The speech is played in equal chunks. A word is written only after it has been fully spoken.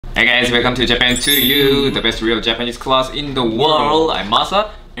Hey guys, welcome to Japan to You, the best real Japanese class in the world. I'm Masa.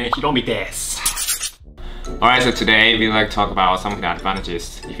 And Hiromi desu. Alright, so today we'd like to talk about some of the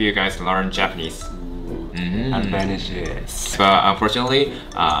advantages if you guys learn Japanese. Advantages. But unfortunately,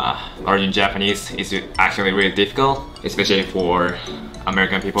 learning Japanese is actually really difficult, especially for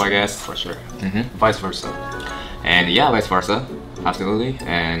American people, I guess. For sure. Vice versa. And yeah, vice versa. Absolutely.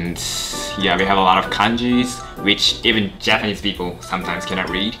 And yeah, we have a lot of kanjis, which even Japanese people sometimes cannot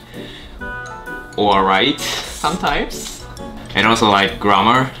read or write sometimes. And also like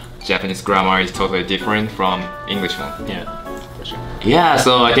grammar. Japanese grammar is totally different from English one. Yeah, for sure. Yeah,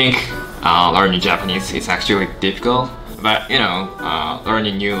 so I think learning Japanese is actually difficult. But you know,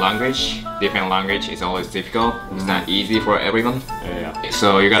 learning new language, different language is always difficult. It's not easy for everyone. Yeah.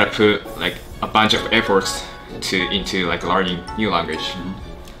 So you gotta put like a bunch of efforts into like learning new language.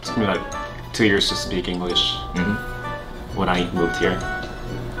 It took me like 2 years to speak English when I moved here.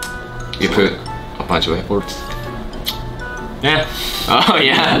 You put a bunch of efforts. Yeah. Oh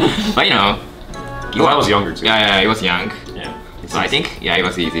yeah, but you know, Well, I was younger too. yeah, it was young. Yeah. So I think it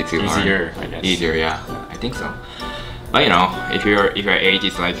was easy to learn. Easier, I guess. Easier, yeah, I think so. But you know, if your age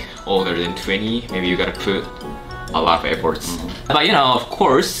is like older than 20, maybe you gotta put a lot of efforts. But you know, of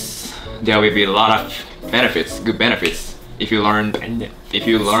course, there will be a lot of benefits, good benefits, if you learn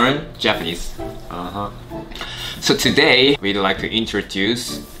Japanese. So today we'd like to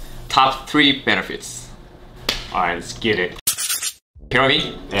introduce top 3 benefits. Alright, let's get it.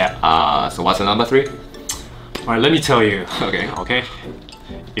 Hiromi? Yeah. So what's the number 3? Alright, let me tell you. Okay.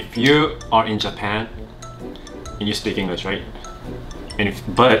 If you are in Japan and you speak English, right?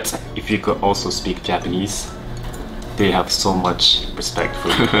 But if you could also speak Japanese, they have so much respect for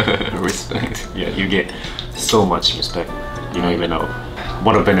you. Respect. Yeah, you get so much respect. You don't even know.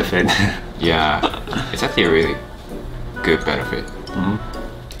 What a benefit. Yeah, it's actually a really good benefit.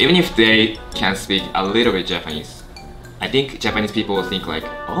 Even if they can speak a little bit Japanese, I think Japanese people will think like,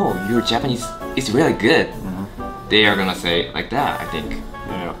 oh, your Japanese is really good. They are gonna say like that, I think.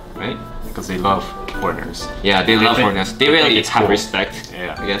 Yeah, Right? because they love foreigners. Yeah, they love foreigners. They think really it's have cool. respect,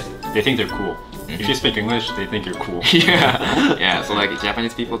 Yeah. I guess. They think they're cool. If you speak English, they think you're cool. Yeah, yeah. So like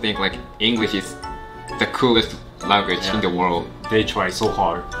Japanese people think like English is the coolest language in the world. They try so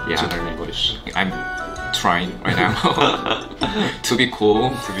hard Yeah. to learn English. I'm trying right now to be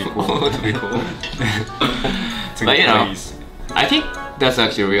cool. To be cool. To be cool. To But you know, please. I think that's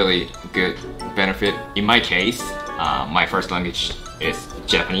actually really good benefit. In my case, my first language is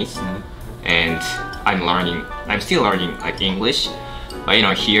Japanese, and I'm still learning like English. But you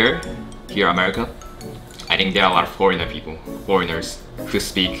know, here America, I think there are a lot of foreigners who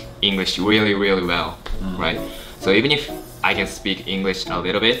speak English really, really well, right? So even if I can speak English a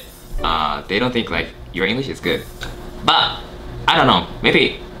little bit, they don't think like your English is good. But I don't know,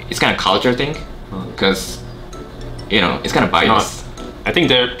 maybe it's kind of culture thing, because you know, it's kind of biased. I think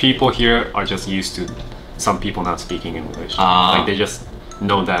the people here are just used to some people not speaking English. Like they just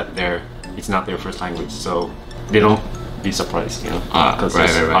know that it's not their first language, so they don't be surprised, you know, because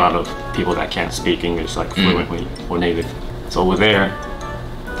there's a lot of people that can't speak English like fluently or native. So over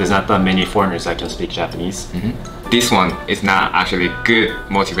there's not that many foreigners that can speak Japanese. This one is not actually good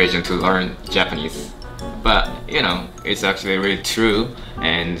motivation to learn Japanese, but you know, it's actually really true,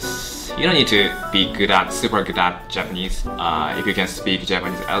 and you don't need to be super good at Japanese. If you can speak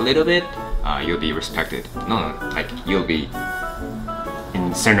Japanese a little bit, you'll be respected. No, like you'll be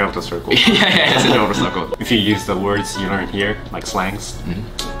In center of the circle. yeah, it's an over circle. If you use the words you learn here, like slangs.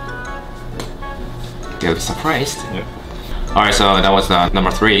 You'll be surprised. Yeah. Alright, so that was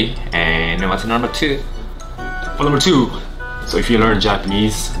number 3, and what's number 2? Well, number 2. So if you learn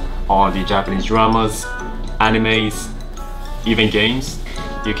Japanese, all the Japanese dramas, animes, even games,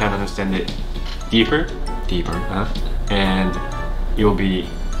 you can understand it deeper, and it will be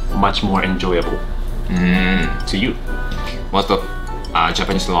much more enjoyable to you. Most of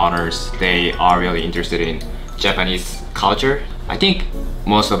Japanese learners, they are really interested in Japanese culture. I think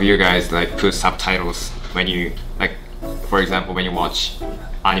most of you guys like put subtitles when you like, for example, when you watch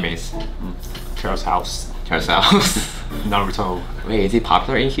animes. Terrace House, Naruto. Wait, is it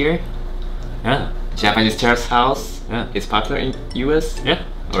popular in here? Yeah. Japanese Terrace House? Yeah. It's popular in US? Yeah.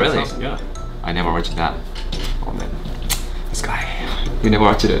 Oh, really? Terrace House, yeah. I never watched that. Oh man. This guy. You never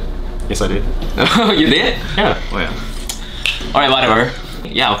watched it? Yes, I did. Oh, you did? Yeah. Oh yeah. Alright, whatever.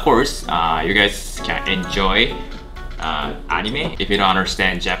 Yeah, of course, you guys can enjoy anime. If you don't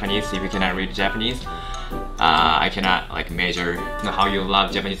understand Japanese, if you cannot read Japanese, I cannot like measure how you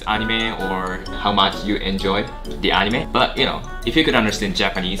love Japanese anime or how much you enjoy the anime. But you know, if you could understand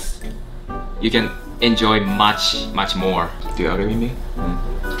Japanese, you can enjoy much more. Do you agree with me?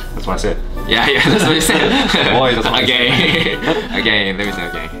 That's what I said. Yeah, that's what you said. Boy, that's what again, let me say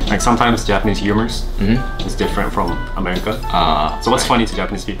again. Like sometimes Japanese humor is different from America. So what's funny to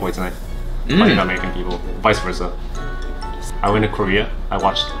Japanese people, it's like funny to American people, vice versa. I went to Korea, I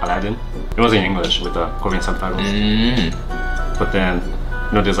watched Aladdin. It was in English with the Korean subtitles. But then,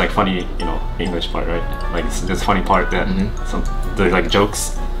 you know, there's like funny, you know, English part, right? Like there's funny part that there's like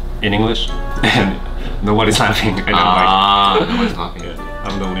jokes in English and nobody's laughing. And I'm like, nobody's laughing. Yeah,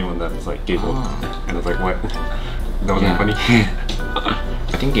 I'm the only one that's like giggled. And I was like, what? That wasn't funny.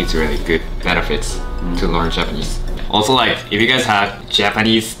 I think it's really good benefits to learn Japanese. Also, like if you guys have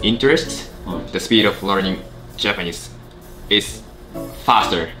Japanese interests, the speed of learning Japanese is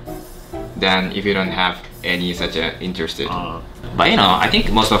faster than if you don't have any such interest. But you know, I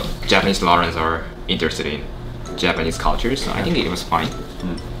think most of Japanese learners are interested in Japanese culture, so I think it was fine.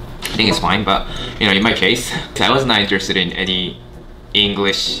 I think it's fine, but you know, in my case, I was not interested in any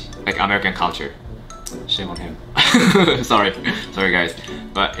English, like American culture. Shame on him. sorry guys.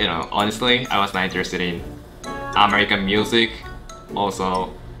 But you know, honestly, I was not interested in American music,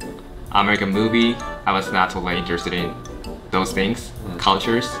 also American movie. I was not totally interested in those things,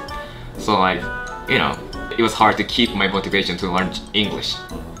 cultures. So like, you know, it was hard to keep my motivation to learn English.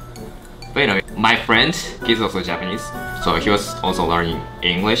 But you know, my friend, he's also Japanese, so he was also learning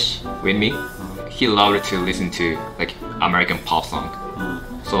English with me. He loved to listen to like American pop song.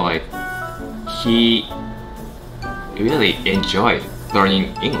 So like, he really enjoyed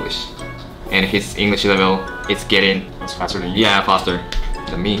learning English. And his English level is getting faster than you. Yeah, faster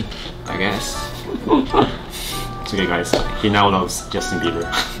than me, I guess. It's okay guys, he now loves Justin Bieber.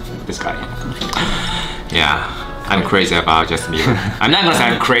 This guy. Yeah, I'm crazy about Justin Bieber. I'm not gonna say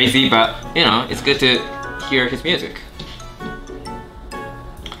I'm crazy, but you know, it's good to hear his music.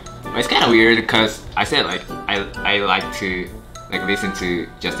 But it's kind of weird because I said like I like to like listen to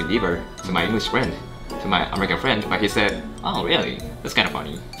Justin Bieber to my English friend, to my American friend, but he said, "Oh, really? That's kind of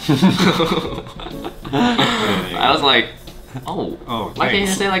funny." I was like, "Oh, why can't you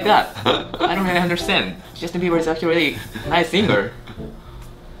say like that? I don't really understand. Justin Bieber is actually a really nice singer."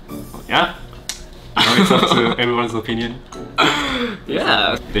 Yeah. Now it's up to everyone's opinion.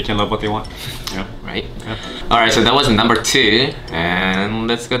 Yeah. They can love what they want. Yeah. Right? Yeah. Alright, so that was number 2. And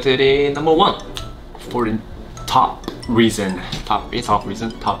let's go to the number 1. For the top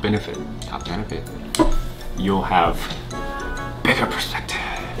benefit. You'll have bigger perspective.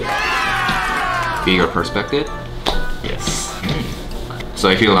 Bigger perspective? Yes. So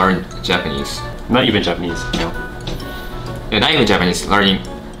if you learn Japanese. Not even Japanese, you know. Yeah, not even Japanese, learning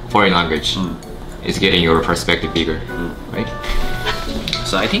foreign language is getting your perspective bigger, right?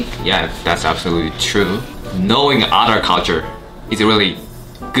 So I think, yeah, that's absolutely true. Knowing other culture is a really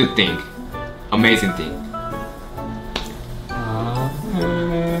good thing, amazing thing.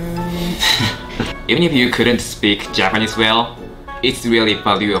 Even if you couldn't speak Japanese well, it's really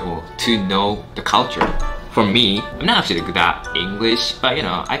valuable to know the culture. For me, I'm not actually good at English, but you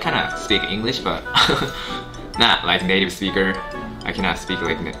know, I kind of speak English, but not like native speaker. I cannot speak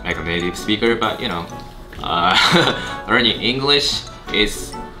like a native speaker, but you know, learning English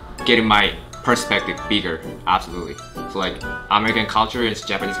is getting my perspective bigger, absolutely. So like American culture and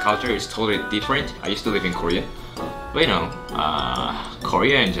Japanese culture is totally different. I used to live in Korea, but you know,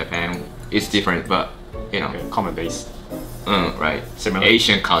 Korea and Japan is different, but you know, common base. Right, Similar.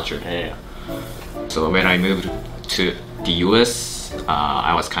 Asian culture. Yeah. So when I moved to the US,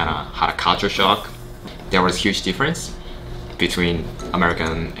 I was kind of had a culture shock. There was a huge difference between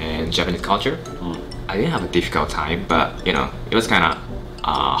American and Japanese culture. I didn't have a difficult time, but you know, it was kind of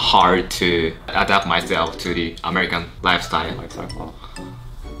hard to adapt myself to the American lifestyle.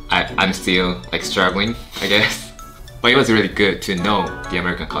 I'm still like struggling, I guess. But it was really good to know the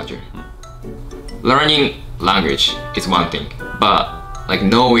American culture. Learning language is one thing, but like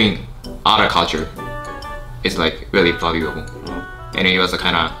knowing other culture is like really valuable. And it was a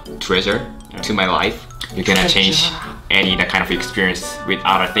kind of treasure to my life. You cannot change any that kind of experience with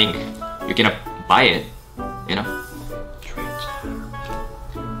other thing. You cannot buy it, you know.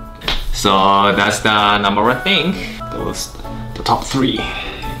 So that's the number 1 thing. That was the top 3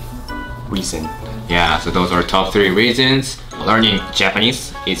 reasons. Yeah, so those are top 3 reasons. Learning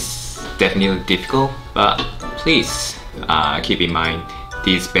Japanese is definitely difficult, but please keep in mind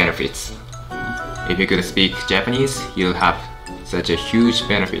these benefits. If you could speak Japanese, you'll have such a huge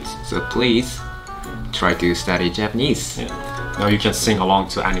benefit. So please try to study Japanese. Yeah. Now you can sing along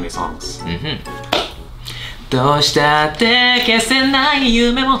to anime songs. どうしたって消せない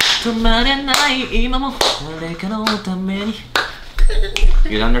夢も止まれない今も誰かのために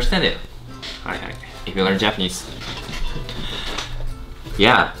You understand it? If you learn Japanese.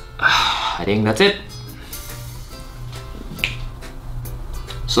 Yeah, I think that's it.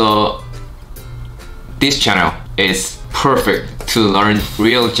 So this channel is perfect to learn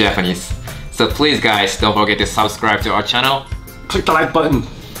real Japanese. So please guys, don't forget to subscribe to our channel. Click the like button.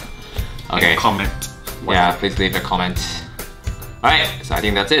 Okay. And comment. Yeah, please leave a comment. Alright, so I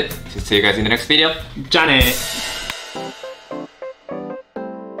think that's it. See you guys in the next video. Johnny.